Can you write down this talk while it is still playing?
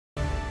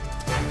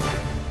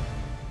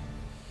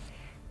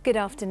Good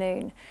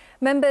afternoon.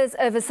 Members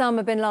of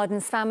Osama bin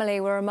Laden's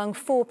family were among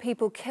 4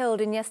 people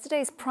killed in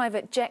yesterday's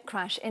private jet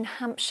crash in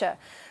Hampshire.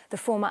 The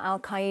former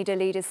al-Qaeda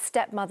leader's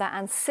stepmother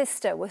and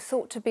sister were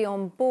thought to be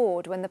on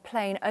board when the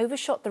plane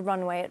overshot the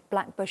runway at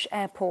Blackbush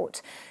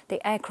Airport.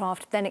 The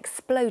aircraft then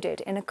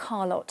exploded in a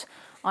car lot.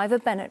 Ivor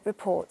Bennett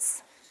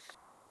reports.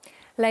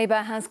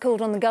 Labour has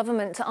called on the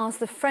government to ask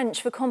the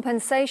French for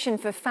compensation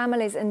for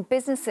families and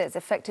businesses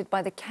affected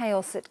by the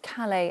chaos at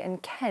Calais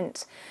and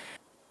Kent.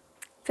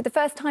 For the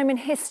first time in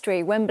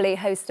history, Wembley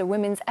hosts a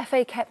Women's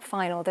FA Cup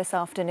final this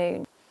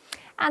afternoon.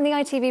 And the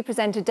ITV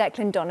presenter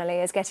Declan Donnelly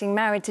is getting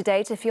married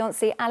today to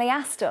fiancée Ali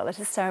Astle at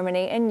a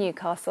ceremony in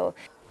Newcastle.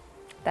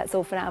 That's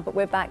all for now, but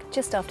we're back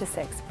just after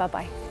 6.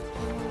 Bye-bye.